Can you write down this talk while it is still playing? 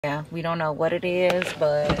Yeah, we don't know what it is,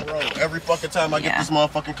 but every fucking time I get this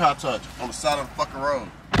motherfucking car touch on the side of the fucking road.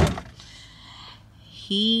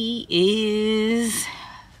 He is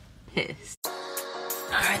pissed.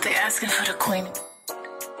 Alright, they asking for the queen.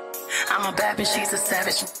 I'm a bad bitch, she's a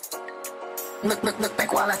savage. Look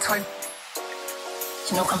back while I twerk.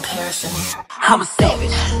 No comparison. I'm a savage,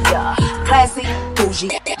 yeah. Classy, bougie,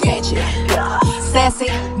 ratchet, yeah. Sassy,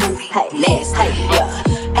 moody, nasty, yeah.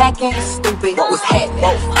 Acting stupid, what was happening?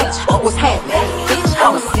 Bitch, what was happening? Bitch,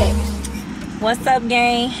 I'm a savage. What's up,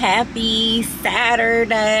 gang? Happy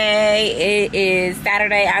Saturday. It is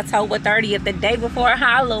Saturday, October 30th, the day before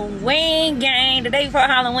Halloween, gang. The day before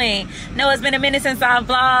Halloween. No, it's been a minute since I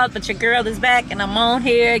vlogged, but your girl is back and I'm on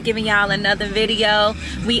here giving y'all another video.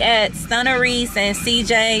 We at Stunner Reese and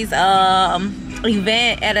CJ's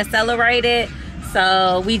event at Accelerated.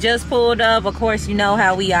 So we just pulled up. Of course, you know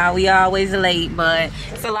how we are. We always late, but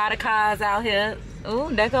it's a lot of cars out here.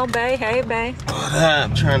 Ooh, there go BAE. Hey, BAE.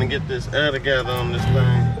 I'm trying to get this air together on this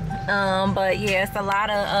thing. But yeah, it's a lot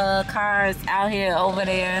of cars out here over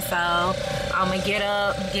there. So I'm gonna get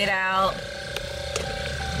up, get out,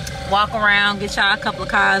 walk around, get y'all a couple of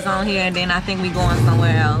cars on here, and then I think we going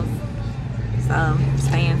somewhere else. So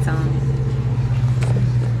stay in tune.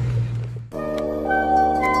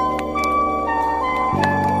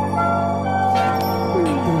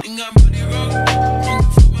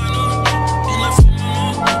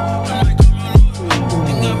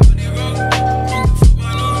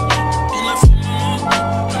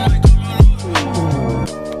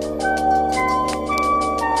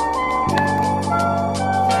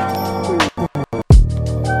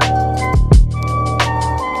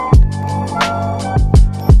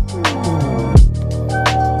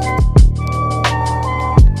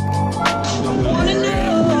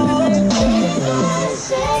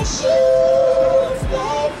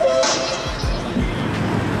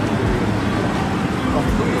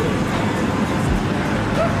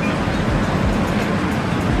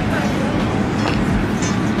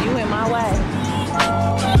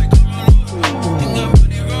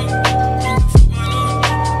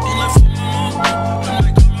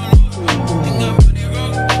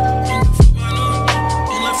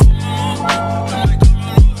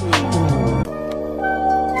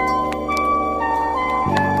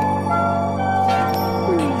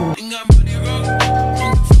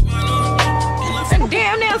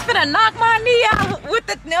 Knock my knee out with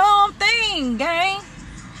the thing, gang.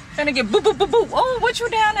 Gonna get boop, boop, boop, boop. Oh, what you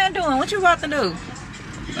down there doing? What you about to do?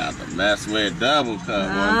 About to mess with double cut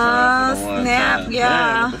one time for the one snap, time. yeah.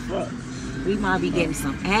 Man, what the fuck? We might be getting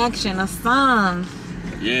some action or something.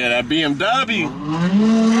 Yeah, that BMW. That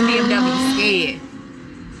BMW scared.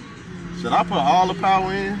 Should I put all the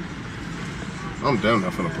power in? I'm damn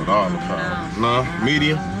not finna put all the power. No?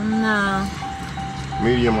 Medium? No.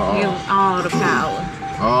 Medium or all? Give all the power.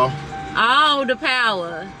 All the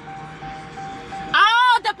power.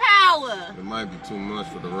 All the power. It might be too much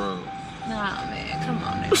for the road. Nah, man, come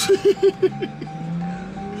on now.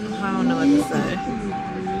 I don't know what to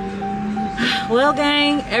say. Well,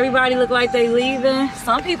 gang, everybody look like they leaving.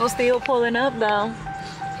 Some people still pulling up though.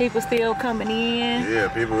 People still coming in. Yeah,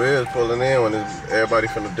 people is pulling in when it's everybody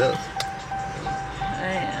finna duck.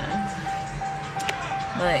 Man.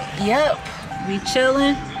 But yep, we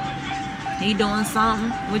chilling. He doing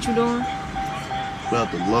something. What you doing? About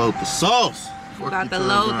to load the sauce. About to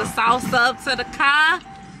load the sauce up to the car.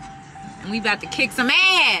 And we about to kick some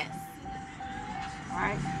ass.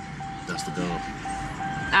 Alright? That's the goal.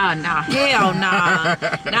 Oh, no. Hell no.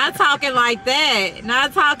 Not talking like that.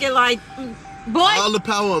 Not talking like... Boy. All the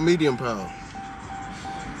power or medium power?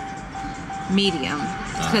 Medium.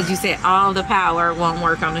 Because you said all the power won't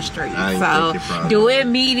work on the street. So do it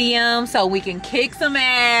medium so we can kick some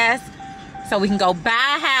ass. So we can go buy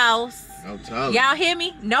a house. Y'all hear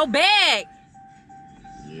me? No bag.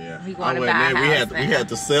 Yeah. We want to buy a house. We had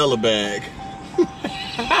to sell a bag.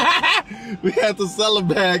 We had to sell a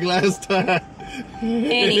bag last time.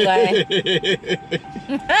 Anyway.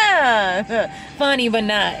 Funny but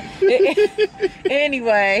not.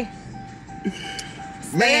 Anyway.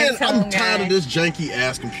 Man, I'm tired of this janky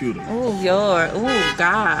ass computer. Ooh, God.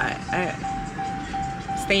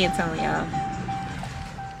 Stay in tune, y'all.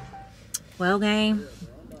 Well, gang,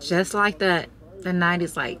 just like that, the night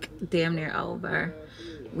is like damn near over.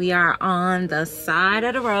 We are on the side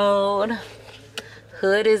of the road.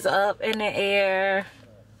 Hood is up in the air.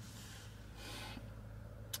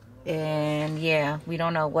 And yeah, we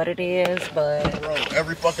don't know what it is, but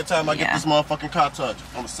every fucking time I get this motherfucking car touch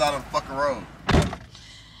on the side of the fucking road.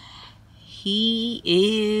 He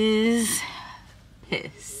is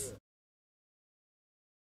pissed.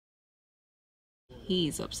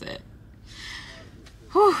 He's upset.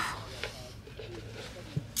 Whew.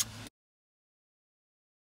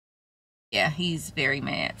 Yeah, he's very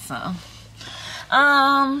mad. So,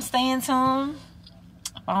 stay tuned.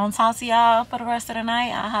 I won't talk to y'all for the rest of the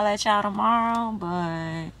night. I'll holler at y'all tomorrow.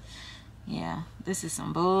 But yeah, this is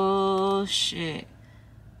some bullshit.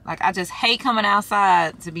 Like, I just hate coming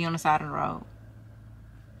outside to be on the side of the road.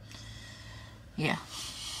 Yeah.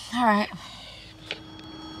 All right.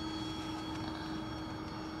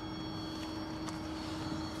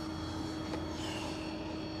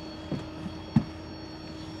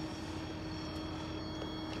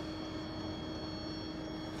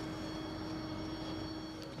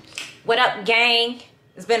 What up, gang?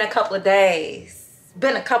 It's been a couple of days. It's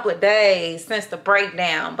been a couple of days since the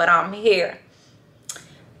breakdown, but I'm here.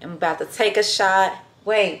 I'm about to take a shot.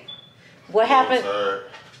 Wait, what happened?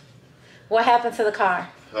 What happened to the car?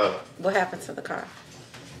 Huh? What happened to the car?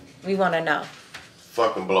 We want to know.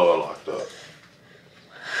 Fucking blower locked up.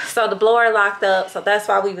 So the blower locked up, so that's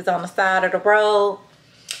why we was on the side of the road.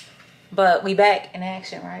 But we back in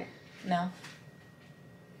action, right? No?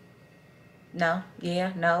 No?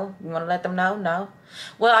 Yeah? No? You want to let them know? No?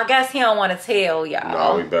 Well, I guess he don't want to tell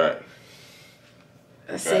y'all. No, we back.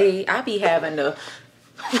 See, I be having to...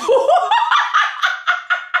 It was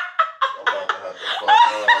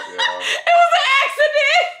an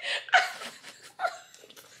accident.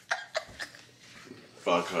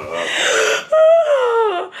 Fuck her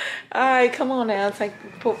up. All right, come on now.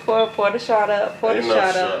 Pour the shot up. Pour the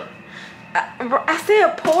shot up. I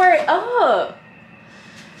said pour it up.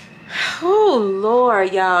 Oh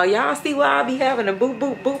Lord, y'all. Y'all see why I be having to boop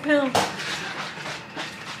boop boop him?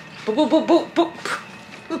 Boop boop boop boop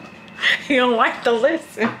boop. He don't like to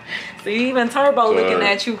listen. See, even Turbo looking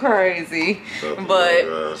at you crazy. But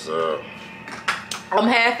I'm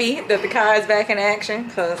happy that the car is back in action,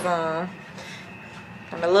 because from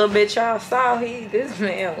the little bit y'all saw, this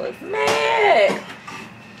man was mad.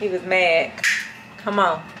 He was mad. Come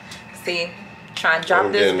on. See, trying to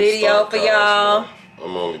drop this video for y'all.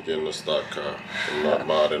 I'm only getting a stock car. I'm not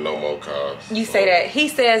modding no more cars. You say that. He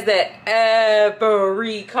says that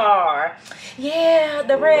every car. Yeah,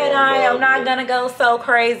 the red eye. I'm not gonna go so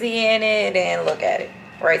crazy in it. And look at it.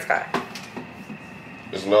 Race car.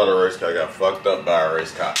 It's not a race car. I got fucked up by a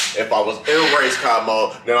race car. If I was in race car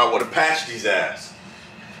mode, then I would have patched his ass.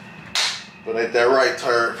 But ain't that right,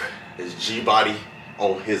 Turb? It's G-body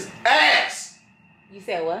on his ass. You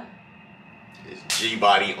said what? It's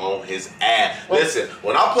G-body on his ass. Listen,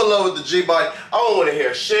 when I pull up with the G-body, I don't want to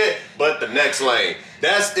hear shit but the next lane.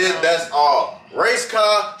 That's it. That's all. Race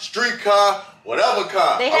car, street car, whatever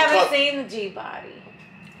car. They haven't seen the G-body.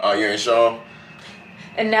 Oh, you ain't sure?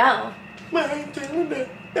 No. Well,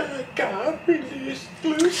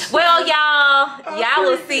 y'all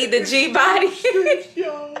will see the G-body.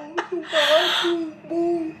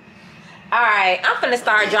 Alright, I'm finna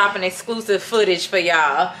start dropping exclusive footage for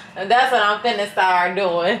y'all. And that's what I'm finna start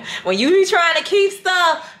doing. When you be trying to keep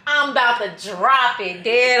stuff, I'm about to drop it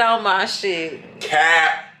dead on my shit.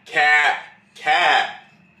 Cap.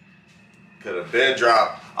 Could have been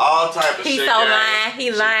dropped. All type of shit. He's so lying.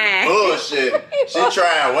 He lying. Bullshit. She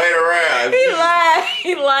trying to wait around.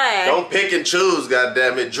 He lying. Don't pick and choose,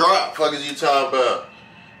 goddammit. Drop. Fuck is you talking about?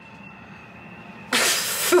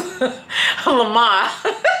 Lamar.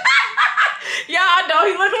 Y'all know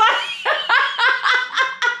he look like.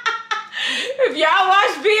 If y'all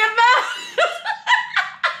watch BMF,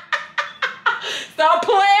 stop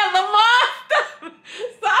playing Lamar.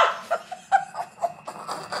 Stop.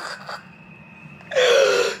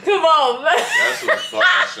 Come on. That's what the fuck I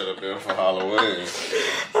should have been for Halloween.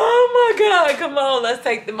 Oh my God. Come on. Let's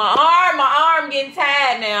take my arm getting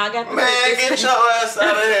tired now. I got to get your ass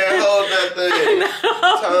out of here and hold that thing.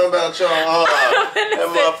 Talking about your arm. That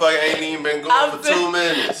motherfucker ain't even been going for 2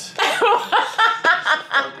 minutes. Fucking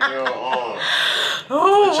your arm.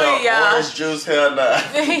 Oh, y'all. Orange juice, hell nah.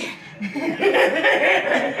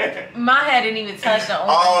 My head didn't even touch the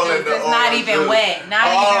orange juice. It's not even wet. Not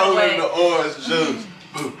even wet. All in the orange juice.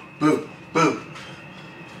 Boo, boo, boo.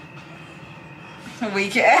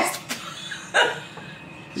 Weak ass.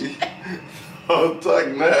 I'm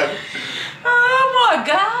talking now. Oh my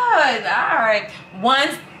God. All right.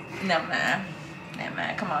 Never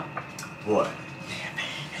mind. Come on. What?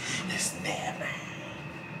 It's never.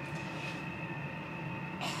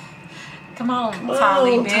 Come on,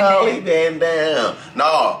 Tolly, bend down.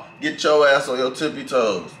 No, get your ass on your tippy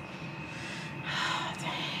toes.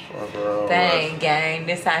 Dang, gang.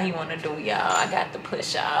 This how he want to do, y'all. I got to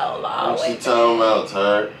push y'all all the way. What you talking about,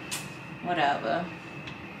 Turk? Whatever.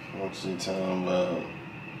 What you talking about?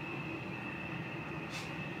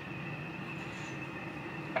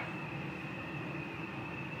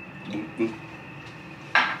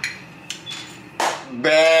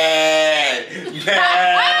 Bad.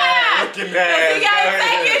 Looking at he gotta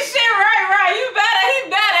take his shit right.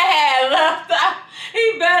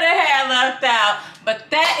 He better have left out. But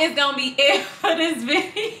that is gonna be it for this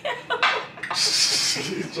video.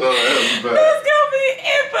 That's gonna be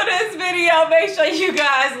it for this video. Make sure you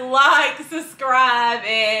guys like, subscribe,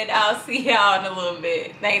 and I'll see y'all in a little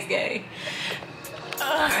bit. Thanks, gang.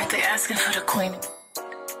 Alright, they asking for the queen.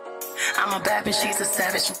 I'm a bad bitch, she's a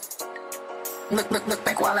savage. Look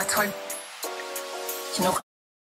back while I twerk. You know.